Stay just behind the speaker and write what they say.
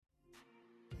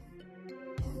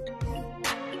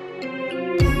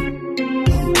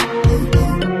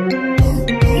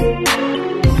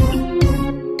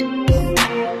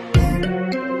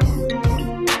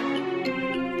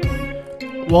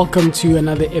Welcome to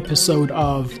another episode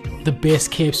of the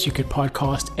Best Kept Secret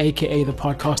podcast, aka the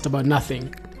podcast about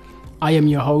nothing. I am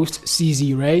your host,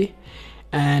 CZ Ray,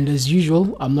 and as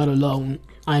usual, I'm not alone.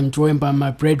 I'm joined by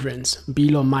my brethren,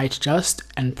 Bilo Might Just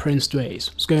and Prince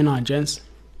Dways. What's going on, gents?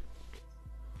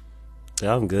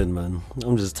 Yeah, I'm good, man.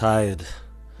 I'm just tired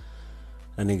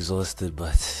and exhausted,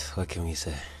 but what can we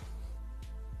say?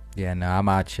 Yeah, no, I'm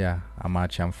out here.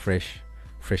 I'm fresh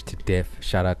to death.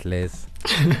 Shout out Les.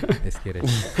 Let's get it.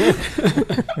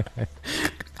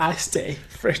 I stay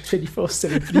fresh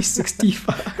 24/7,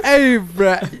 365. Hey,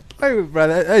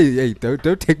 brother. Hey,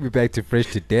 don't take me back to fresh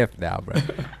to death now, bro.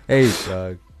 Hey,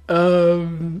 dog.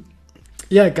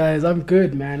 Yeah, guys, I'm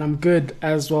good, man. I'm good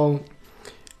as well.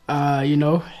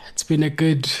 It's been a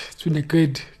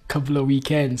good couple of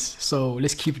weekends. So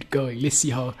let's keep it going. Let's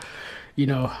see how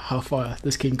far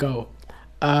this can go.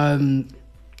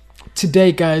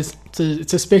 Today, guys,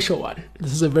 it's a special one.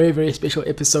 This is a very, very special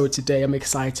episode today. I'm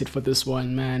excited for this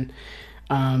one, man.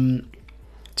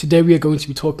 Today we are going to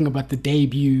be talking about the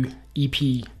debut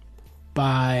EP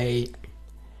by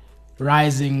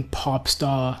rising pop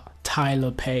star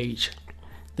Tyler Page.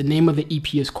 The name of the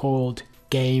EP is called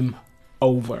Game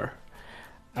Over.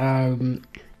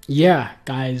 Yeah,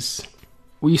 guys,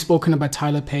 we've spoken about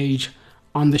Tyler Page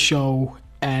on the show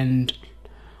and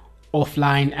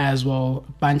offline as well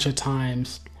a bunch of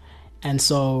times, and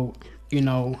so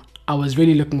I was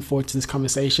really looking forward to this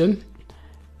conversation,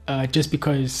 just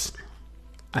because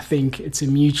I think it's a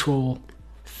mutual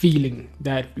feeling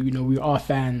that we are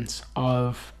fans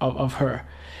of her.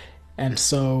 And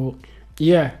so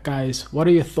yeah, guys, what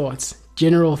are your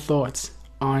general thoughts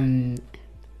on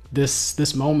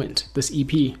this moment, this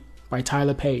EP by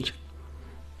Tyler Page?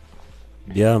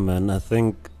 Yeah, man, I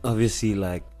think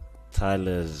obviously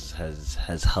Tyler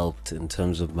has helped in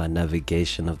terms of my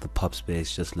navigation of the pop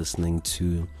space, just listening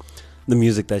to the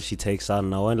music that she takes out.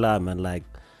 And I won't lie, man,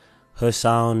 her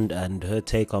sound and her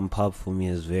take on pop for me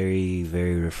is very,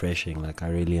 very refreshing. I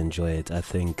really enjoy it. I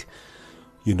think,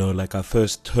 I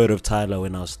first heard of Tyler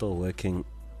when I was still working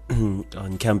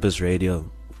on campus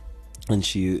radio, and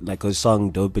she, her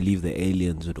song Don't Believe the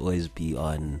Aliens would always be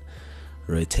on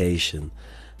rotation.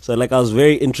 So I was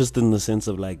very interested in the sense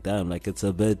of damn, it's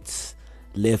a bit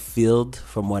left field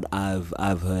from what I've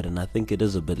heard, and I think it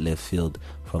is a bit left field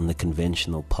from the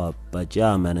conventional pop. But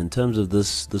yeah, man, in terms of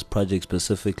this project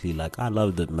specifically, I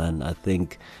loved it, man. I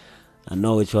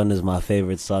know which one is my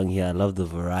favorite song here. I love the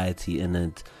variety in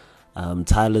it.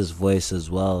 Tyler's voice as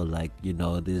well,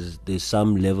 there's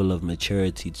some level of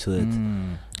maturity to it.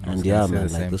 And yeah,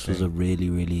 man, this was a really,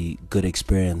 really good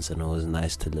experience, and it was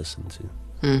nice to listen to.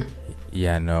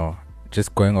 Yeah, no,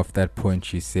 just going off that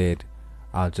point you said,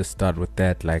 I'll just start with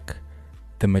that.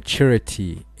 The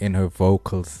maturity in her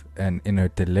vocals and in her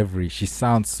delivery, she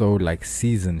sounds so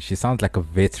seasoned. She sounds like a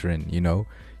veteran,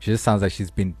 she just sounds like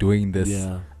she's been doing this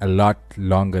a lot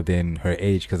longer than her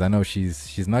age, because I know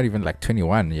she's not even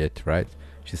 21 yet, right?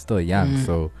 She's still young.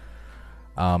 So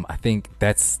I think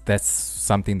that's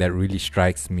something that really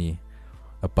strikes me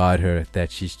about her, that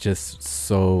she's just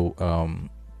so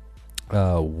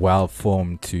well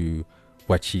formed to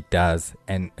what she does,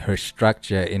 and her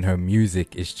structure in her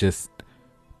music is just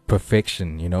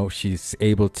perfection. She's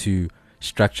able to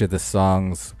structure the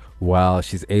songs well.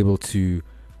 She's able to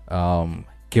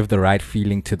give the right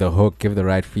feeling to the hook, give the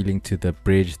right feeling to the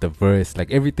bridge, the verse.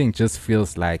 Everything just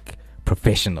feels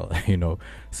professional,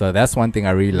 so that's one thing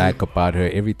I really like about her.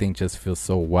 Everything just feels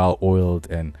so well oiled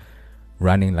and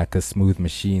running like a smooth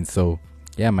machine. So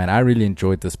yeah, man, I really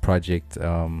enjoyed this project.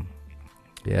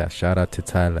 Yeah, shout out to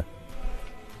Tyler.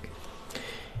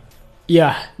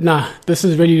 Yeah, this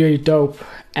is really, really dope.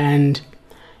 And,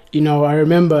 I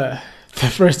remember the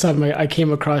first time I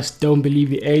came across Don't Believe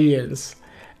the Aliens,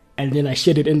 and then I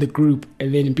shared it in the group,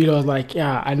 and then Bilo was like,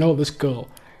 yeah, I know this girl.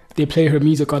 They play her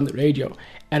music on the radio.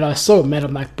 And I was so mad.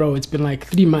 I'm like, bro, it's been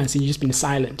 3 months and you've just been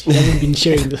silent. You haven't been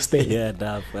sharing this thing. Yeah,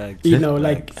 facts.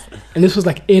 And this was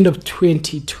end of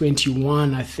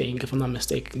 2021, I think, if I'm not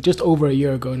mistaken. Just over a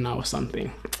year ago now or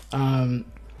something.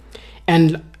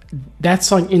 And that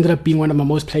song ended up being one of my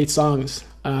most played songs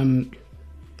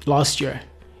last year.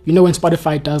 When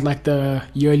Spotify does the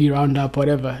yearly roundup,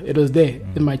 whatever, it was there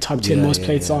in my top 10 most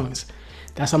played songs.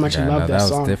 That's how much I love that song.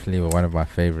 That was definitely one of my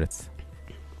favorites.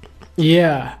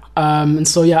 Yeah. And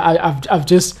so yeah,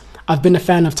 I've been a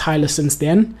fan of Tyler since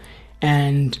then,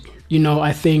 and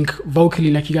I think vocally,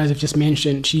 like you guys have just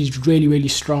mentioned, she's really, really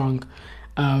strong,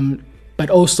 but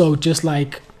also just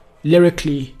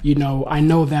lyrically, I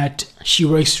know that she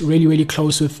works really, really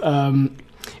close with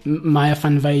Maya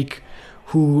van Wyk,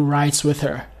 who writes with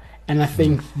her, and I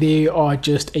think they are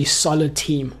just a solid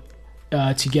team.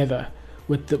 together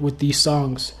with these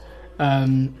songs.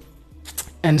 And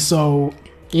so,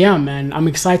 yeah, man, I'm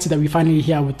excited that we finally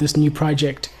here with this new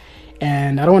project.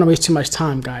 And I don't want to waste too much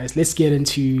time, guys. Let's get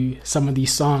into some of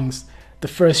these songs. The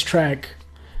first track,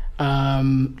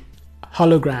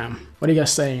 Hologram. What are you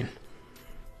guys saying?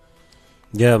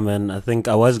 Yeah, man, I think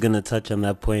I was going to touch on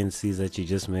that point, C's, that you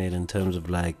just made in terms of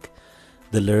like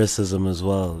the lyricism as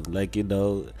well. Like, you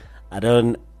know, I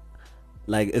don't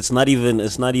like it's not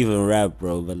even rap,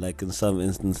 bro, but like in some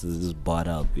instances it's bought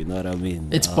up, you know what I mean?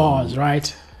 It's bars,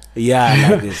 right?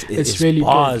 Yeah, like it's really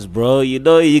bars, good. bro. You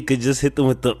know, you could just hit them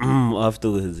with the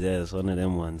afterwards. Yeah, it's one of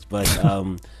them ones. But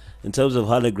in terms of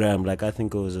Hologram, like I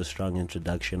think it was a strong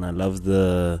introduction. I love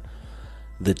the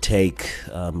take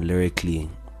lyrically.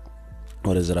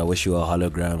 What is it? I wish you were a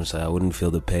hologram so I wouldn't feel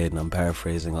the pain. I'm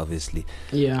paraphrasing, obviously.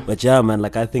 Yeah. But yeah, man,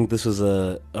 like I think this was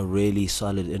a really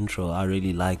solid intro. I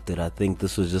really liked it. I think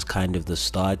this was just kind of the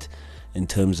start in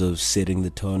terms of setting the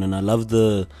tone. And I love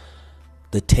the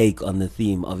take on the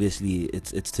theme. Obviously,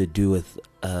 it's to do with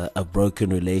a broken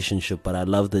relationship, but I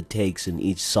love the takes in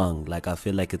each song. Like I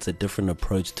feel like it's a different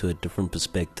approach to a different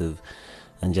perspective.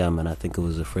 And yeah, man, I think it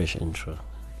was a fresh intro.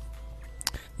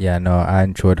 Yeah, no, I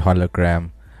enjoyed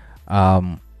Hologram.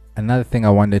 Another thing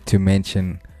I wanted to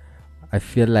mention, I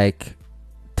feel like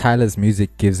Tyler's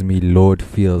music gives me Lord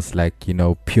feels, like, you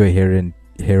know, pure heroin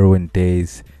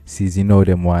days, sees, you know,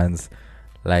 them ones.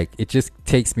 Like it just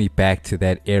takes me back to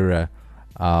that era.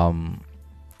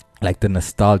 Like the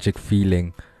nostalgic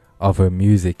feeling of her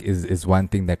music is one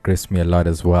thing that grips me a lot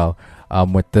as well.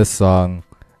 With this song,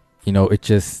 you know, it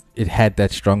had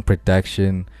that strong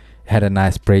production, had a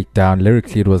nice breakdown,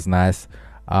 lyrically it was nice.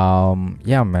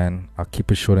 Yeah, man, I'll keep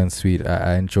it short and sweet.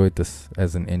 I enjoyed this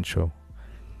as an intro.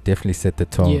 Definitely set the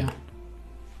tone.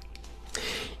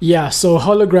 Yeah, so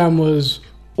Hologram was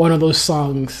one of those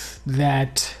songs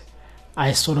that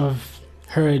I sort of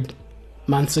heard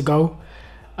months ago.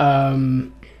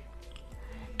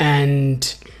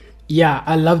 And yeah,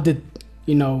 I loved it,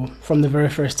 you know, from the very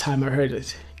first time I heard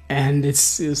it. And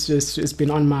it's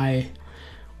been on my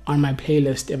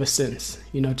playlist ever since,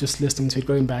 you know, just listening to it,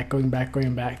 going back.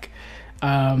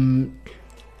 And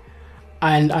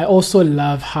I also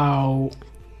love how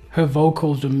her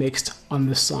vocals were mixed on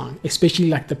this song, especially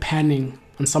like the panning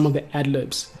on some of the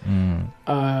ad-libs.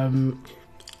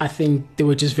 I think they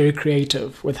were just very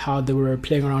creative with how they were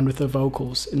playing around with her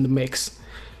vocals in the mix.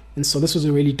 And so this was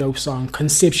a really dope song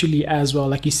conceptually as well.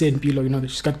 Like you said, Bilo, you know,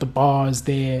 she's got the bars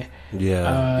there.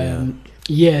 Yeah,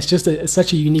 it's just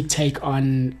such a unique take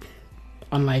on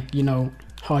like, you know,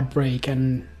 heartbreak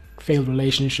and failed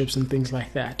relationships and things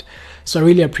like that. So I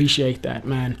really appreciate that,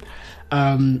 man.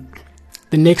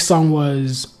 The next song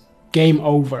was Game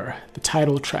Over, the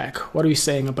title track. What are you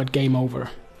saying about Game Over?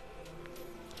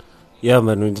 Yeah,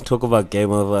 man, when you talk about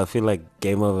Game Over, I feel like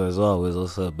Game Over as well was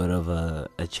also a bit of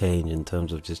a change in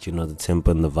terms of just, you know, the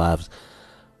tempo and the vibes.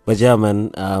 But yeah,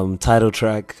 man, title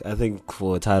track, I think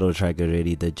for a title track it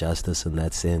really did justice in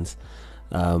that sense.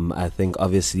 I think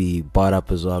obviously brought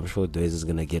up as well, I'm sure Dwayne is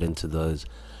going to get into those.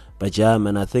 But yeah,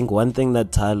 man, I think one thing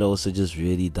that Tyler also just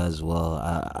really does well,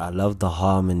 I love the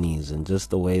harmonies and just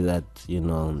the way that, you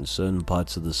know, in certain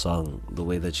parts of the song, the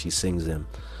way that she sings them.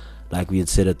 Like we had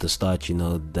said at the start, you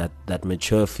know, that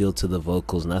mature feel to the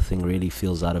vocals, nothing really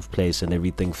feels out of place and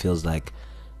everything feels like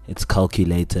it's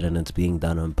calculated and it's being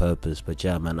done on purpose. But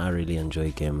yeah, man, I really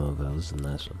enjoy Game Over. It was a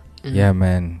nice one. Yeah,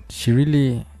 man, she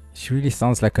really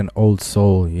sounds like an old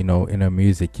soul, you know, in her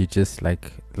music. You just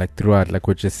like throughout, like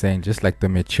what you're saying, just like the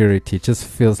maturity, it just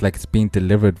feels like it's being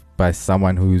delivered by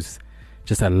someone who's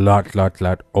just a lot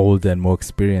older and more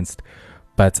experienced.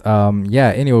 But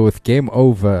yeah, anyway, with Game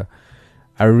Over,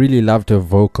 I really loved her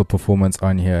vocal performance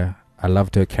on here. I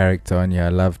loved her character on here. I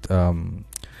loved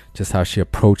just how she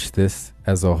approached this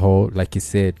as a whole. Like you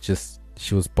said, just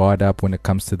she was barred up when it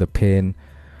comes to the pen.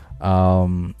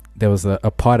 There was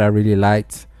a part I really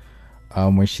liked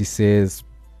when she says,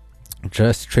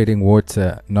 just treading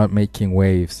water, not making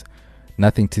waves,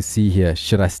 nothing to see here.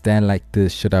 Should I stand like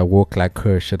this? Should I walk like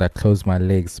her? Should I close my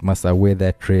legs? Must I wear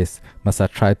that dress? Must I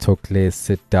try talk less?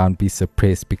 Sit down, be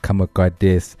suppressed, become a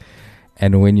goddess?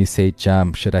 And when you say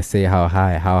jump, should I say how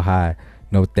high? How high?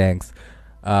 No thanks.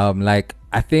 Like,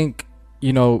 I think,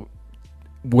 you know,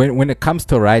 when it comes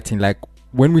to writing, like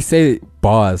when we say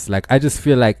bars, like I just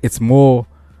feel like it's more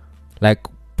like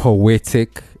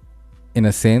poetic in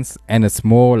a sense, and it's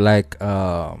more like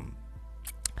how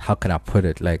can I put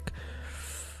it? Like,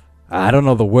 I don't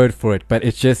know the word for it, but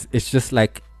it's just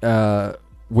like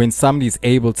when somebody's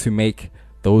able to make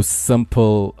those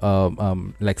simple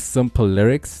like simple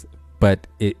lyrics, but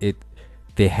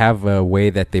they they have a way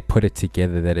that they put it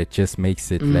together that it just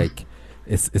makes it like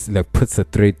it's like puts a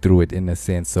thread through it in a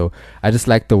sense. So I just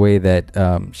like the way that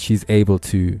she's able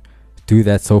to do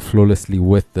that so flawlessly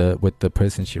with the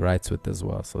person she writes with as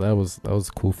well. So that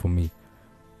was cool for me.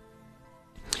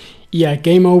 Yeah,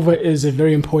 Game Over is a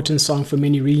very important song for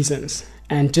many reasons.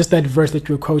 And just that verse that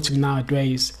you're quoting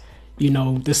nowadays, you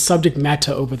know, the subject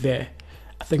matter over there,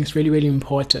 I think it's really, really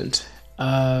important.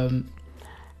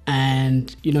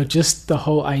 And, you know, just the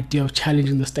whole idea of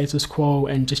challenging the status quo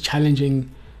and just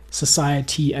challenging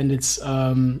society and its,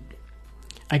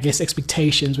 I guess,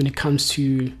 expectations when it comes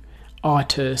to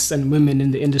artists and women in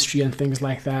the industry and things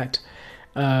like that.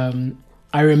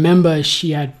 I remember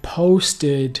she had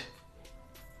posted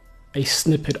a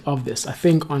snippet of this, I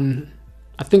think on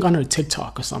her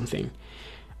TikTok or something.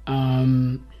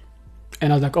 And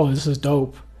I was like, oh, this is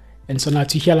dope. And so now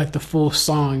to hear like the full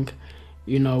song,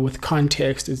 you know, with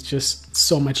context, it's just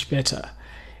so much better.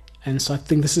 And so I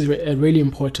think this is a really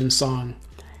important song.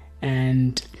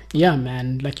 And yeah,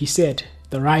 man, like you said,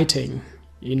 the writing,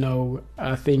 you know,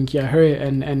 I think, yeah, her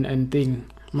and Thing,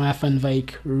 Maya van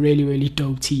Wyk, really, really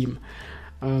dope team.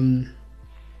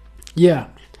 Yeah.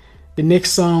 The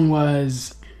next song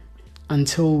was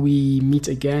Until We Meet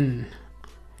Again.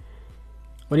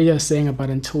 What are you guys saying about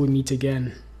Until We Meet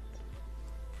Again?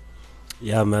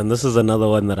 Yeah, man, this is another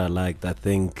one that I liked. I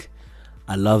think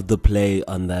I love the play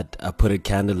on that. I put a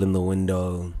candle in the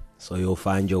window so you'll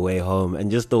find your way home. And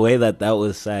just the way that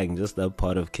was sang, just that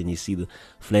part of can you see the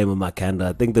flame of my candle.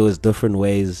 I think there was different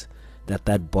ways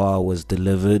that bar was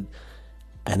delivered.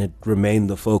 And it remained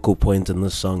the focal point in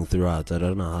the song throughout. I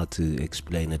don't know how to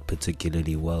explain it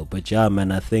particularly well. But yeah,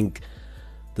 man, I think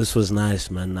this was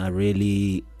nice, man.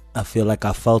 I feel like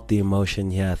I felt the emotion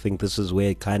here. I think this is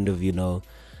where it kind of, you know,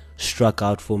 struck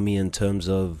out for me in terms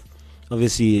of,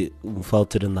 obviously we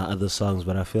felt it in the other songs,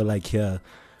 but I feel like here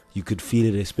you could feel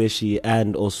it especially,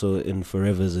 and also in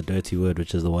Forever Is a Dirty Word,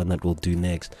 which is the one that we'll do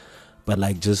next. But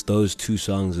like just those two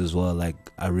songs as well, like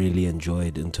I really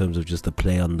enjoyed in terms of just the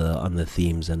play on the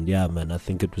themes. And yeah, man, I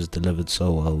think it was delivered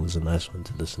so well. It was a nice one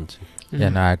to listen to. Yeah,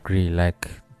 no, I agree. Like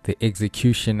the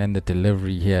execution and the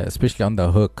delivery here, especially on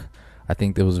the hook, I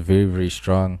think that was very, very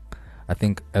strong. I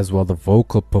think as well the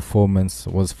vocal performance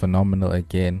was phenomenal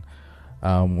again,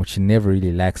 which he never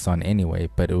really lacks on anyway,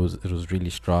 but it was really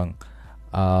strong.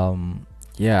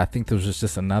 Yeah, I think this was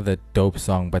just another dope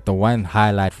song, but the one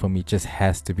highlight for me just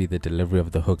has to be the delivery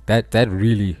of the hook. That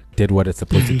really did what it's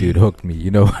supposed to do. It hooked me,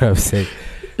 you know what I'm saying?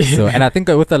 So, and I think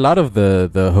with a lot of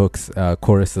the hooks,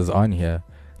 choruses on here,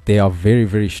 they are very,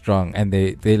 very strong, and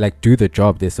they like do the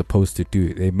job they're supposed to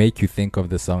do. They make you think of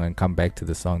the song and come back to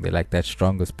the song. They're like that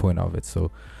strongest point of it. So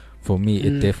for me,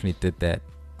 it definitely did that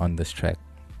on this track.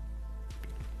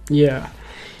 Yeah.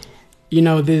 You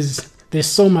know, there's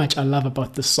so much I love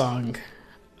about this song.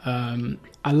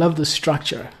 I love the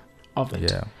structure of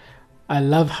it. Yeah. I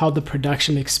love how the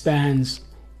production expands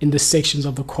in the sections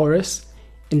of the chorus,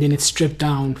 and then it's stripped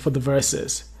down for the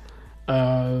verses.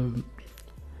 And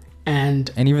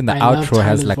even the outro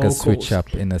has like vocals. A switch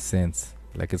up in a sense.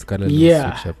 Like it's got a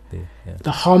little switch up there. Yeah.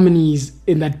 The harmonies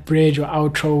in that bridge or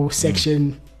outro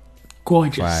section,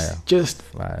 gorgeous. Fire. Just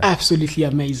Fire. Absolutely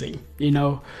amazing, you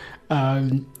know.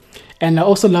 And I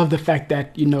also love the fact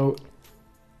that, you know,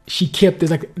 she kept,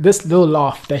 there's like this little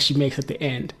laugh that she makes at the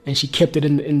end, and she kept it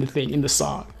in the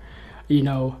song, you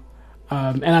know.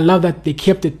 And I love that they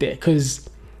kept it there, because,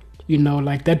 you know,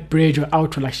 like that bridge or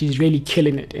outro, like she's really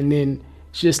killing it, and then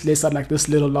she just lets out like this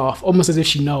little laugh, almost as if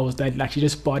she knows that like she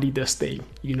just bodied this thing,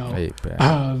 you know. Hey,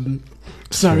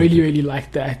 so I really, really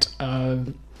like that.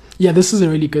 Yeah, this is a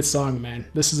really good song, man.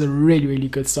 This is a really, really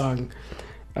good song.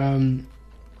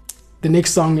 The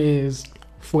next song is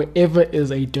Forever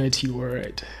Is a Dirty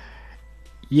Word.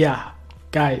 Yeah,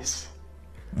 guys.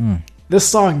 This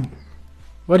song,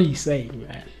 what are you saying,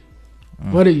 man?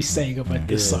 What are you saying about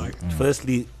this song?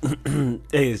 Firstly,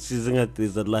 hey,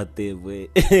 there's a lot there, boy.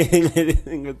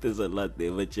 There's a lot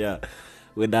there, but yeah,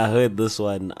 when I heard this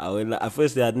one,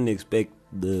 firstly I didn't expect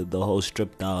the whole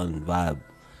stripped down vibe.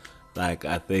 Like,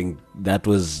 I think that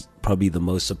was probably the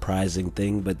most surprising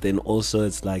thing. But then also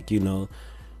it's like, you know,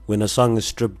 when a song is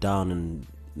stripped down and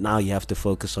now you have to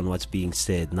focus on what's being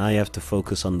said, now you have to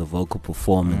focus on the vocal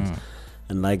performance.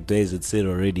 And like Days had said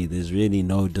already, there's really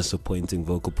no disappointing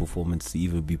vocal performance to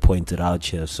even be pointed out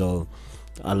here. So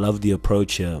I love the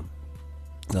approach here.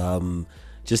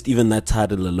 Just even that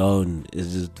title alone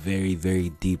is just very, very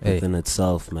deep within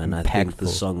itself, man. Impactful. I think the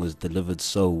song was delivered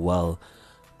so well.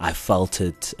 I felt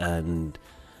it, and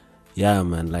yeah,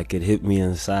 man, like it hit me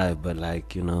inside, but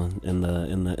like, you know, in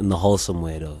the wholesome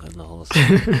way though, in the wholesome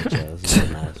way. Yeah, it was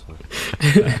a nice one.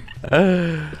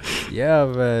 Yeah,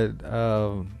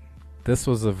 but this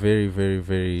was a very, very,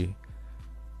 very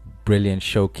brilliant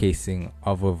showcasing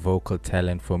of a vocal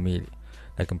talent for me.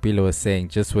 Like Mpilo was saying,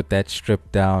 just with that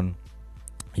stripped down,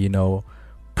 you know,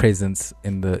 presence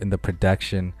in the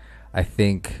production, I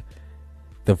think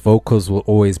the vocals will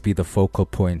always be the focal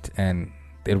point, and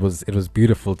it was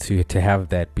beautiful to have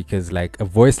that, because like a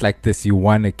voice like this you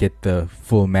want to get the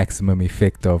full maximum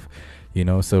effect of, you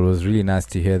know. So it was really nice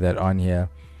to hear that on here.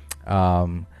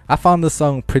 I found the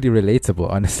song pretty relatable,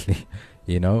 honestly,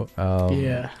 you know.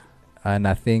 Yeah. And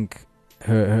I think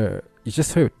her it's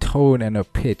just her tone and her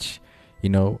pitch, you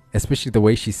know, especially the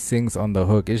way she sings on the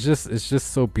hook. It's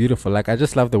just so beautiful. Like I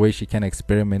just love the way she can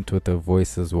experiment with her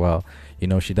voice as well. You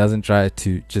know, she doesn't try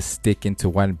to just stick into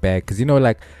one bag, because, you know,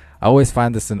 like I always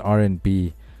find this in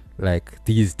R&B, like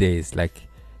these days, like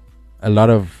a lot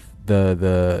of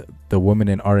the women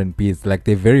in R&B is like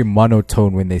they're very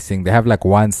monotone when they sing. They have like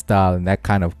one style and that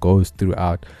kind of goes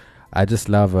throughout. I just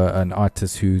love an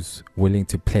artist who's willing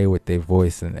to play with their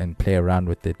voice and play around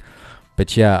with it.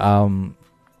 But yeah,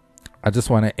 I just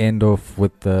want to end off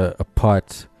with a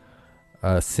part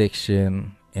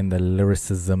section in the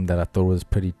lyricism that I thought was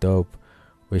pretty dope,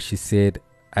 where she said,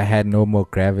 "I had no more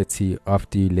gravity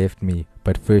after you left me,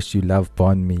 but first you love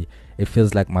bombed me. It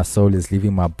feels like my soul is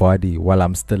leaving my body while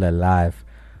I'm still alive."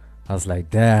 I was like,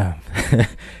 damn,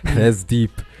 that's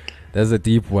deep. That's a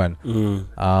deep one.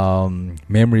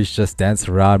 Memories just dance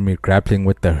around me, grappling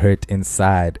with the hurt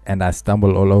inside, and I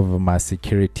stumble all over my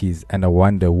securities, and I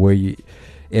wonder, were you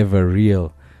ever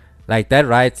real? Like that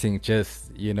writing,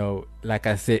 just, you know, like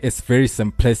I said, it's very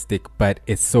simplistic, but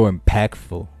it's so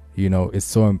impactful. You know, it's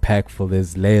so impactful.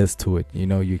 There's layers to it. You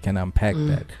know, you can unpack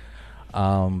that.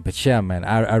 But yeah, man,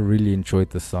 I really enjoyed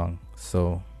the song.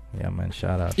 So yeah, man,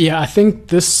 shout out. Yeah, I think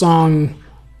this song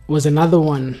was another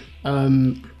one.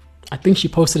 I think she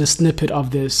posted a snippet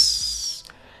of this,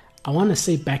 I want to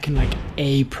say back in like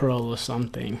April or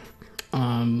something,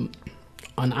 on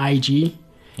IG.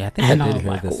 Yeah, I think and I I did was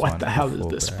hear like, this what one the hell is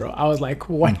before, this, bro. bro? I was like,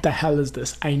 what the hell is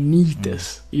this? I need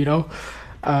this, you know?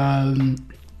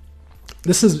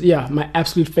 This is, yeah, my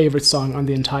absolute favorite song on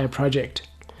the entire project.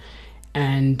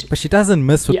 And But she doesn't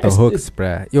miss with Yeah, the it's- hooks,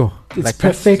 bruh. Yo, it's like that's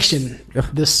perfection,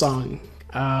 just- this song.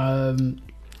 And,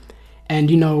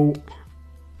 you know,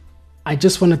 I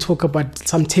just want to talk about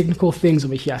some technical things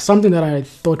over here. Something that I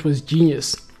thought was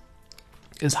genius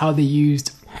is how they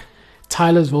used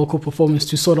Tyler's vocal performance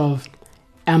to sort of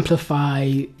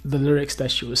amplify the lyrics that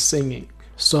she was singing.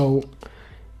 So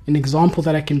an example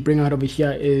that I can bring out over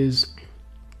here is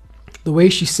the way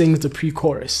she sings the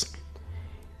pre-chorus,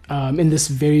 in this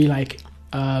very like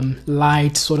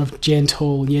light, sort of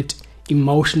gentle yet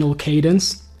emotional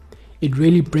cadence. It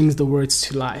really brings the words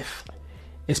to life,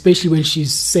 especially when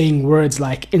she's saying words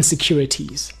like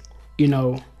insecurities. You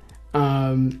know,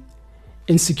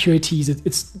 insecurities,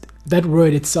 it's that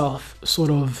word itself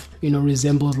sort of, you know,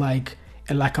 resembles like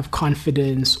a lack of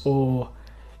confidence, or,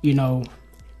 you know,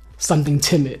 something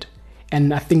timid.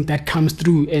 And I think that comes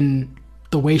through in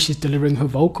the way she's delivering her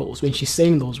vocals when she's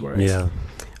saying those words. Yeah.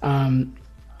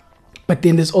 But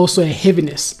then there's also a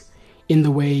heaviness in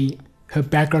the way her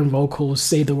background vocals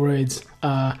say the words,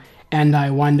 and I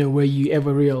wonder, were you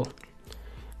ever real?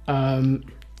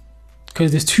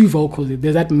 Because there's two vocals.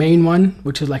 There's that main one,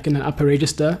 which is like in an upper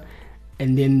register,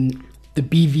 and then the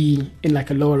BV in like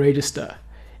a lower register.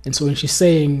 And so when she's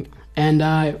saying, and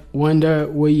I wonder,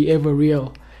 were you ever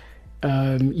real?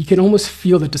 You can almost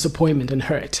feel the disappointment and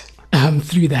hurt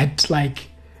through that like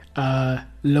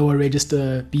lower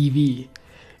register BV.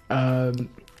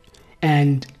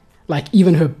 And like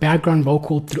even her background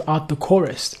vocal throughout the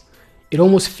chorus, it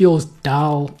almost feels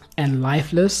dull and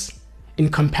lifeless in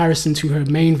comparison to her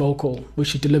main vocal, which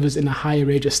she delivers in a higher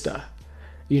register,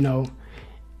 you know.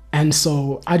 And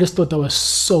so I just thought that was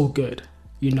so good,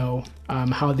 you know,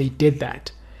 how they did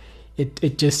that.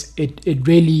 It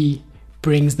really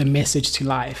brings the message to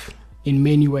life in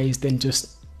many ways than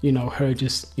just, you know, her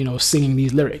just, you know, singing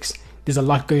these lyrics. There's a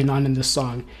lot going on in this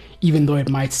song, even though it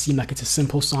might seem like it's a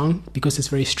simple song because it's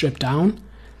very stripped down,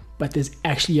 but there's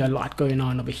actually a lot going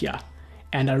on over here.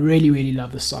 And I really, really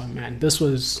love this song, man. This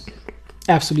was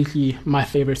absolutely my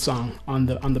favorite song on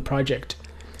the project.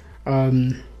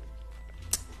 The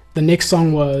next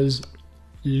song was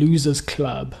Losers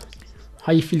Club.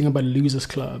 How are you feeling about Losers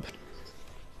Club?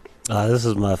 This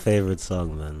is my favorite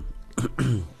song, man.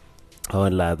 I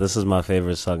won't lie, this is my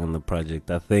favorite song on the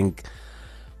project. I think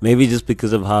maybe just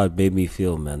because of how it made me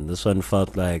feel, man. This one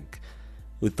felt like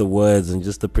with the words and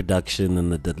just the production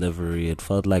and the delivery. It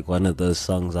felt like one of those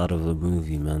songs out of a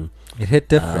movie, man. It hit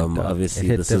different.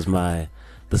 Obviously, this is my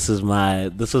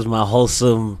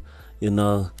wholesome,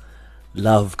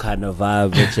 love kind of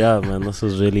vibe. But yeah, man, this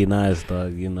was really nice,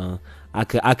 dog.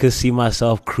 I could see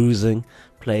myself cruising,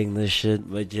 playing this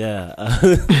shit. But yeah,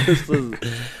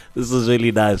 this was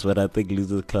really nice. But I think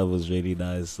Losers Club was really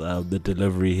nice. The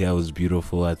delivery here was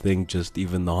beautiful. I think just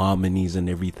even the harmonies and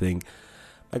everything.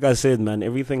 Like I said, man,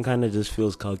 everything kind of just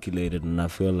feels calculated, and I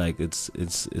feel like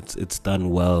it's done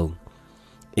well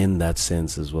in that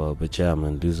sense as well. But yeah,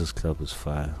 man, Losers Club was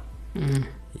fire.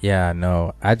 Yeah,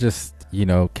 no, I just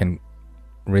can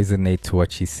resonate to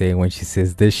what she's saying when she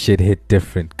says this shit hit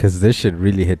different, because this shit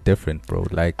really hit different, bro.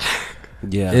 Like,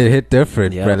 yeah, it hit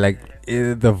different, bro. Like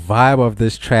the vibe of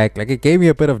this track, like it gave me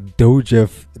a bit of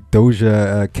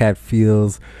Doja Cat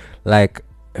feels. Like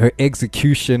her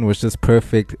execution was just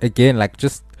perfect. Again, like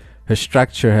just her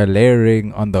structure, her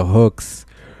layering on the hooks,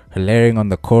 her layering on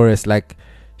the chorus. Like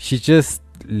she just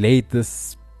laid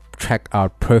this track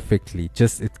out perfectly.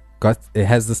 Just it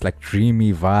has this like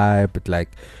dreamy vibe. It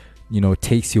like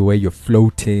takes you where you're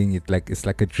floating. It's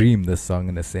like a dream, this song,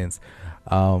 in a sense.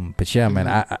 But yeah, man,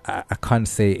 I can't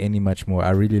say any much more. I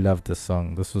really loved this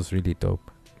song. This was really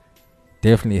dope.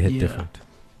 Definitely hit different.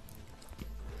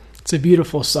 It's a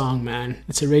beautiful song, man.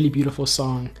 It's a really beautiful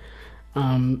song.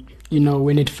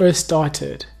 When it first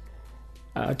started,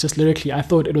 just lyrically, I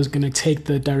thought it was going to take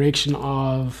the direction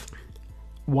of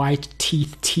White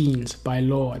Teeth Teens by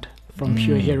Lorde from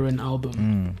Pure Heroine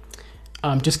album.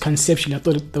 Just conceptually, I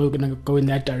thought they were going to go in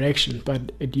that direction,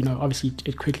 but it, obviously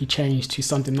it quickly changed to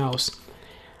something else.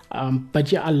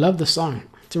 But yeah, I love the song.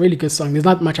 It's a really good song. There's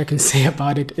not much I can say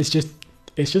about it. It's just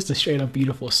a straight up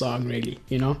beautiful song, really.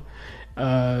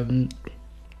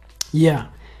 Yeah,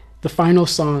 the final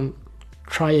song,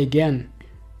 Try Again.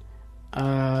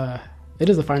 It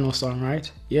is the final song, right?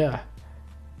 Yeah,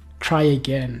 Try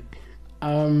Again.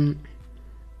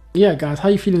 Yeah, guys, how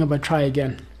are you feeling about Try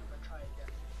Again?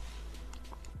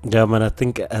 Yeah, man, I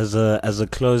think as a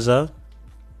closer,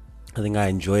 I think I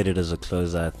enjoyed it as a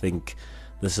closer. I think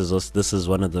this is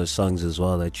one of those songs as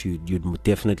well that you'd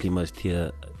definitely most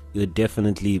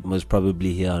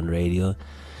probably hear on radio.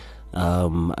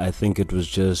 I think it was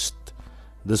just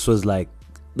this was like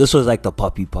the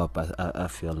poppy pop, I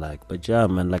feel like. But yeah,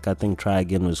 man, like I think Try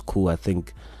Again was cool. I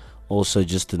think also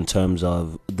just in terms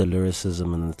of the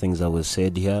lyricism and the things that was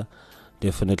said here,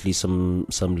 definitely some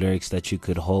lyrics that you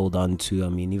could hold on to. I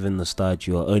mean, even the start,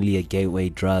 you are only a gateway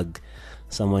drug,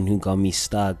 someone who got me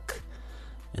stuck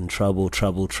in trouble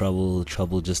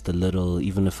just a little.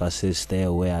 Even if I said stay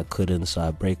away, I couldn't, so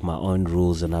I break my own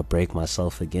rules and I break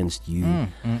myself against you.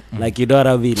 Like, you know what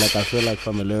I mean? Like, I feel like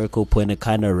from a lyrical point, it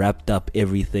kind of wrapped up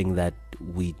everything that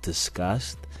we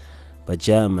discussed. But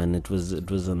yeah, man, it was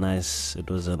a nice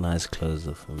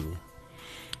closer for me.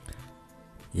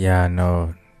 Yeah,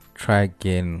 no, Try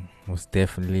Again was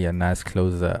definitely a nice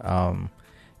closer.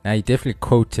 Now you definitely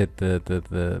quoted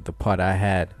the part I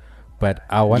had, but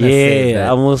I want to say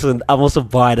that I'm also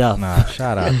barred up. Nah,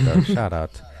 shout out, though, shout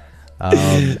out.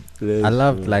 I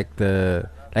loved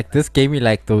this gave me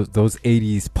like those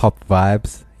 80s pop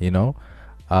vibes,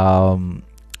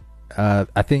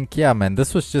 I think, yeah, man,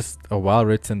 this was just a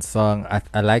well-written song.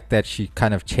 I like that she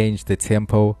kind of changed the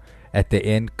tempo at the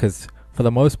end, because for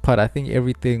the most part, I think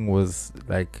everything was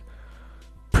like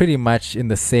pretty much in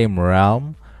the same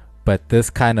realm, but this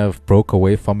kind of broke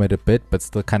away from it a bit, but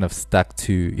still kind of stuck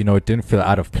to, it didn't feel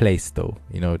out of place though,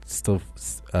 it still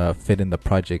fit in the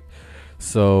project.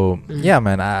 So yeah,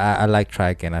 man, I like Try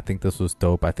Again. I think this was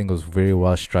dope. I think it was very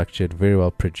well structured, very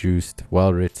well produced,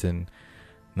 well written.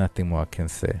 Nothing more I can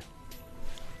say.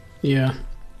 Yeah.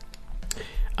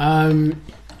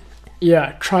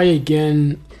 Yeah, Try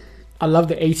Again. I love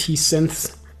the 80s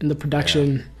synths in the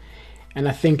production, and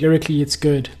I think lyrically it's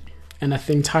good, and I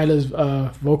think Tyler's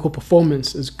vocal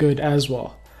performance is good as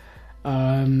well.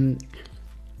 But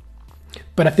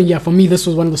I think, yeah, for me, this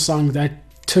was one of the songs that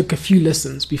took a few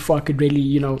listens before I could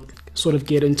really, sort of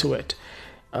get into it.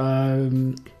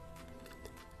 I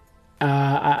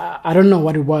don't know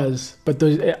what it was, but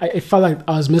it felt like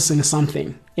I was missing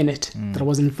something in it that I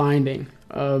wasn't finding.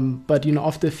 But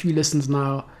after a few listens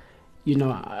now,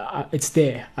 it's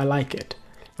there. I like it.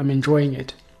 I'm enjoying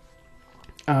it.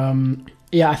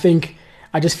 Yeah,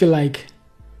 I just feel like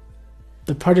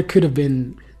the project could have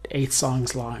been 8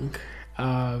 songs long.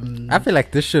 I feel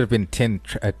like this should have been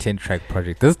a 10-track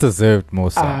project. This deserved more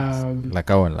songs. I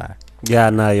won't lie. Yeah,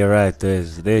 no, you're right.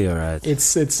 There you're right.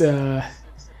 It's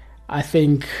I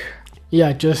think,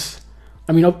 yeah, just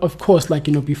I mean, of course, like,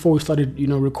 before we started,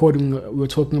 recording, we were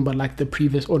talking about like the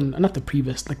previous, or not the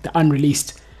previous, like the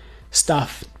unreleased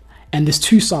stuff. And there's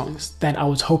 2 songs that I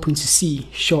was hoping to see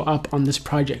show up on this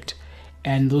project,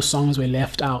 and those songs were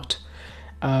left out.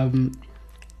 The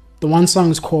one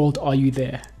song is called "Are You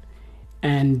There,"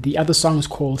 and the other song is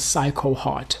called "Psycho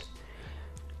Heart."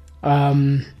 "Are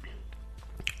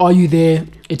You There,"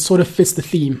 it sort of fits the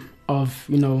theme of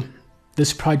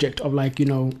this project of like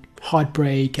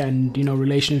heartbreak and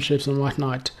relationships and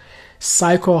whatnot.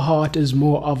 "Psycho Heart" is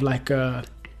more of like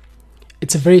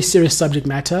it's a very serious subject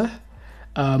matter,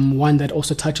 one that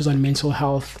also touches on mental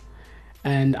health.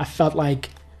 And I felt like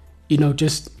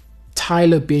just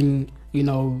Tyler being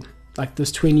like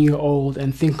this 20-year-old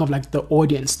and thinking of like the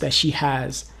audience that she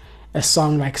has, a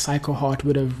song like "Psycho Heart"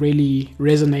 would have really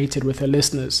resonated with her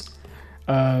listeners.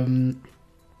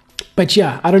 But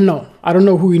yeah, I don't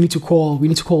know who we need to call. We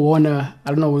need to call Warner. I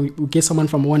don't know, we'll get someone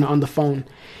from Warner on the phone.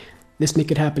 Let's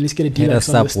make it happen. Let's get a deal on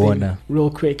this thing real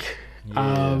quick.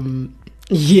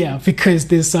 Yeah, because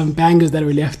there's some bangers that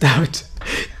were left out,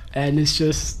 and it's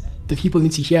just the people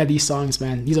need to hear these songs,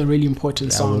 man. These are really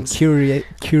important songs. We'll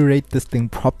curate this thing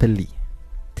properly.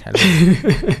 Tell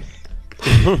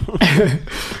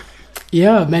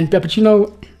Yeah, man. But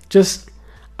just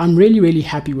I'm really, really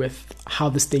happy with how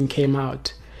this thing came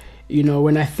out.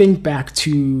 When I think back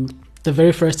to the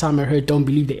very first time I heard "Don't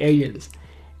Believe the Aliens"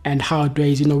 and how it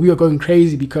was, we were going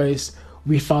crazy because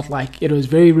we felt like it was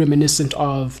very reminiscent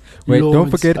of Lord's,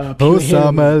 don't forget "Oh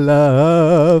Summer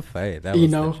Love." Hey, that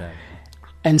was the track.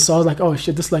 And so I was like, oh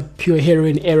shit, this is like pure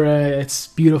heroin era. It's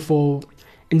beautiful.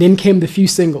 And then came the few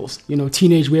singles,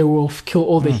 "Teenage Werewolf," "Kill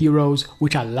All the Heroes,"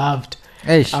 which I loved.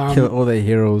 Hey, "Kill All the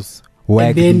Heroes."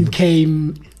 And then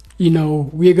came,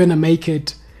 "We're Gonna Make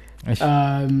It,"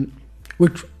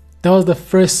 which that was the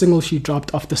first single she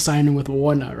dropped after signing with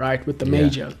Warner, right, with the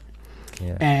major.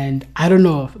 Yeah. And I don't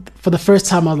know, for the first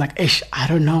time I was like, I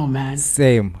don't know, man.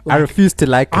 Same. Like, I refused to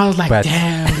like it. I was like,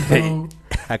 damn, bro.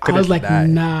 I was like,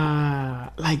 nah.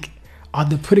 Like, are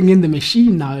they putting in the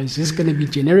machine now? Is this going to be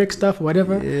generic stuff or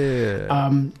whatever?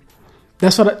 Yeah.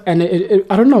 That's what, I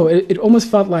don't know. It almost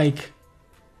felt like,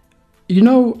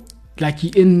 like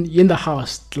you're in the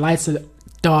house, the lights are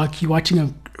dark, you're watching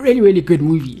a really, really good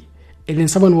movie. And then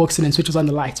someone walks in and switches on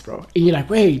the lights, bro. And you're like,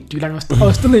 wait, dude, I was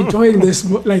still enjoying this.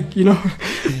 Like,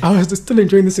 I was still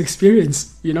enjoying this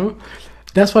experience,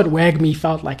 That's what "Wag Me"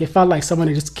 felt like. It felt like someone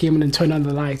had just came in and turned on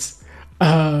the lights.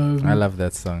 I love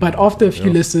that song. But after a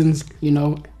few listens,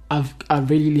 I've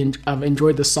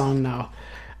enjoyed the song now.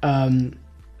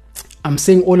 I'm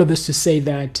saying all of this to say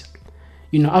that,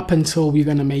 up until "We're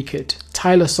Gonna Make It,"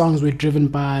 Tyler's songs were driven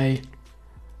by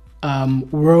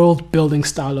world-building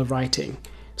style of writing.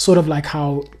 Sort of like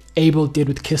how Abel did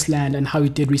with Kissland and how he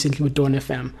did recently with Dawn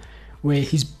FM, where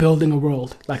he's building a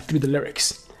world like through the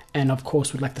lyrics and of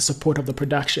course with like the support of the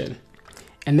production.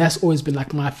 And that's always been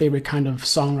like my favorite kind of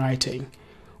songwriting,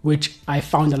 which I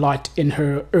found a lot in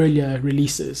her earlier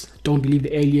releases, "Don't Believe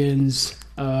the Aliens,"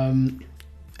 and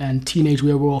 "Teenage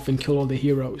Werewolf" and "Kill All the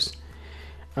Heroes."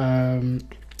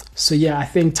 So yeah, I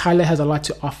think Tyler has a lot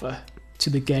to offer to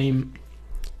the game.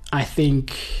 I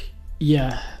think,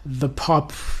 yeah, the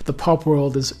pop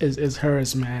world is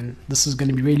hers, man. This is going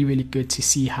to be really, really good to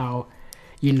see how,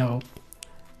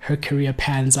 her career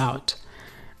pans out.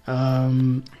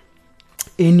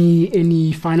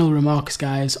 Any final remarks,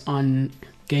 guys, on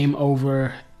Game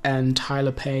Over and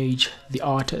Tyler Page, the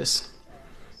artist?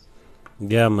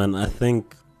 Yeah, man, I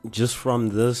think just from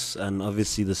this and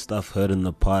obviously the stuff heard in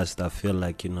the past, I feel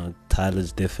like,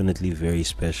 Tyler's definitely very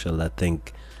special. I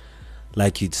think,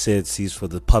 like you'd said, sees for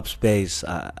the pop space,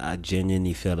 I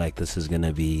genuinely feel like this is going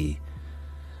to be,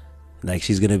 like,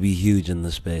 she's going to be huge in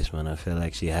the space, man. I feel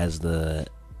like she has the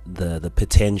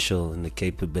potential and the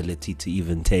capability to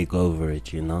even take over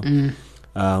it,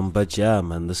 But yeah,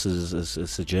 man, this is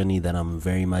it's a journey that I'm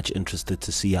very much interested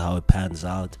to see how it pans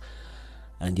out.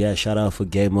 And yeah, shout out for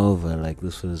Game Over. Like,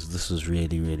 this was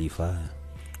really, really fire.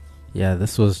 Yeah,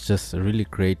 this was just a really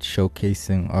great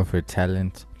showcasing of her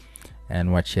talent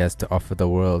and what she has to offer the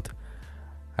world.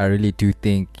 I really do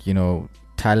think,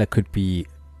 Tyler could be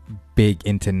big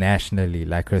internationally.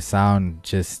 Like, her sound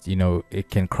just, it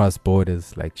can cross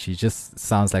borders. Like, she just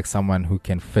sounds like someone who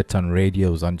can fit on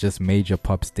radios, on just major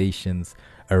pop stations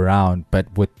around,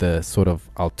 but with the sort of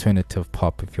alternative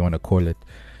pop, if you want to call it,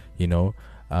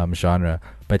 genre.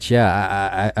 But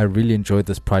yeah, I really enjoyed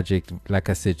this project. Like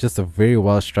I said, just a very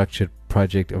well structured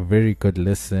project, a very good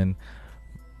listen.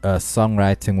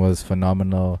 Songwriting was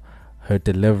phenomenal. Her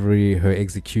delivery, her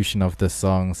execution of the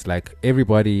songs, like,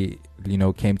 everybody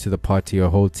came to the party, your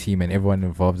whole team and everyone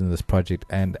involved in this project.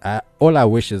 And all I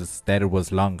wish is that it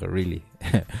was longer, really.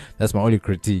 That's my only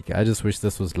critique. I just wish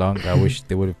this was longer. I wish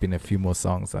there would have been a few more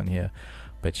songs on here.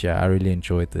 But yeah, I really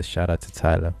enjoyed this. Shout out to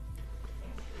Tyler.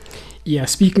 Yeah,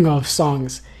 speaking of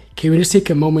songs, can we just take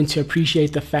a moment to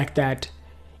appreciate the fact that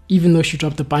even though she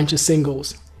dropped a bunch of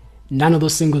singles, none of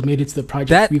those singles made it to the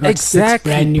project. We got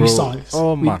exactly, 6 brand new bro. songs.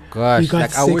 Oh my gosh. We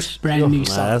got 6 brand new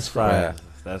songs. That's fine.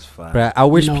 That's fine. Bruh, I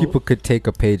wish people could take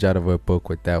a page out of her book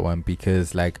with that one,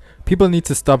 because like people need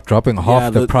to stop dropping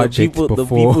half the project before the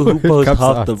people who post half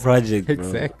out. the project, bro.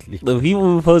 Exactly. The people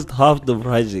who post half the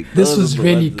project. This was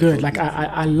really good. Like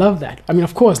I love that. I mean,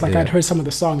 of course, like I'd heard some of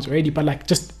the songs already, but like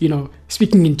just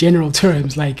speaking in general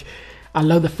terms, like I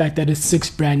love the fact that it's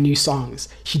 6 brand new songs.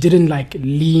 She didn't like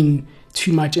lean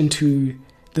too much into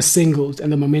the singles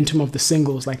and the momentum of the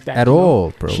singles like that at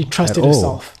all, bro. She trusted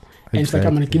herself. And it's like,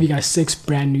 I'm going to give you guys 6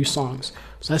 brand new songs.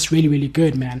 So that's really, really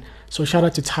good, man. So shout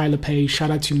out to Tyler Page,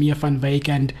 shout out to Mia van Wyk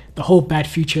and the whole Bad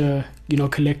Future,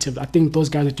 collective. I think those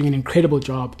guys are doing an incredible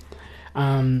job.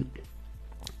 And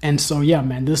so, yeah,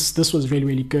 man, this was really,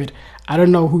 really good. I don't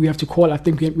know who we have to call. I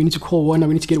think we need to call Warner.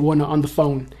 We need to get Warner on the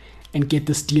phone and get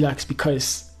this deluxe,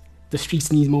 because the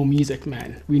streets need more music,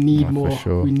 man. We need more.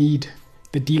 Sure. We need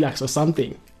the deluxe or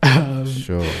something.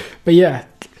 Sure. But yeah,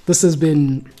 this has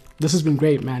been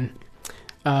great, man.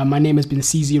 My name has been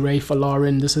CZ Ray for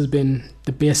Lauren. This has been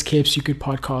the Best Kept Secret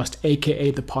podcast,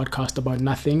 aka the podcast about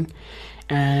nothing.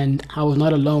 And I was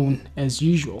not alone as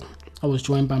usual. I was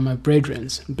joined by my brethren,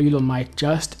 Bilo Mike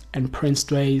Just and Prince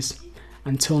Dways.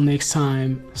 Until next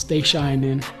time, stay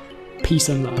shining. Peace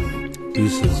and love.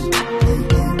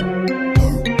 Deuces.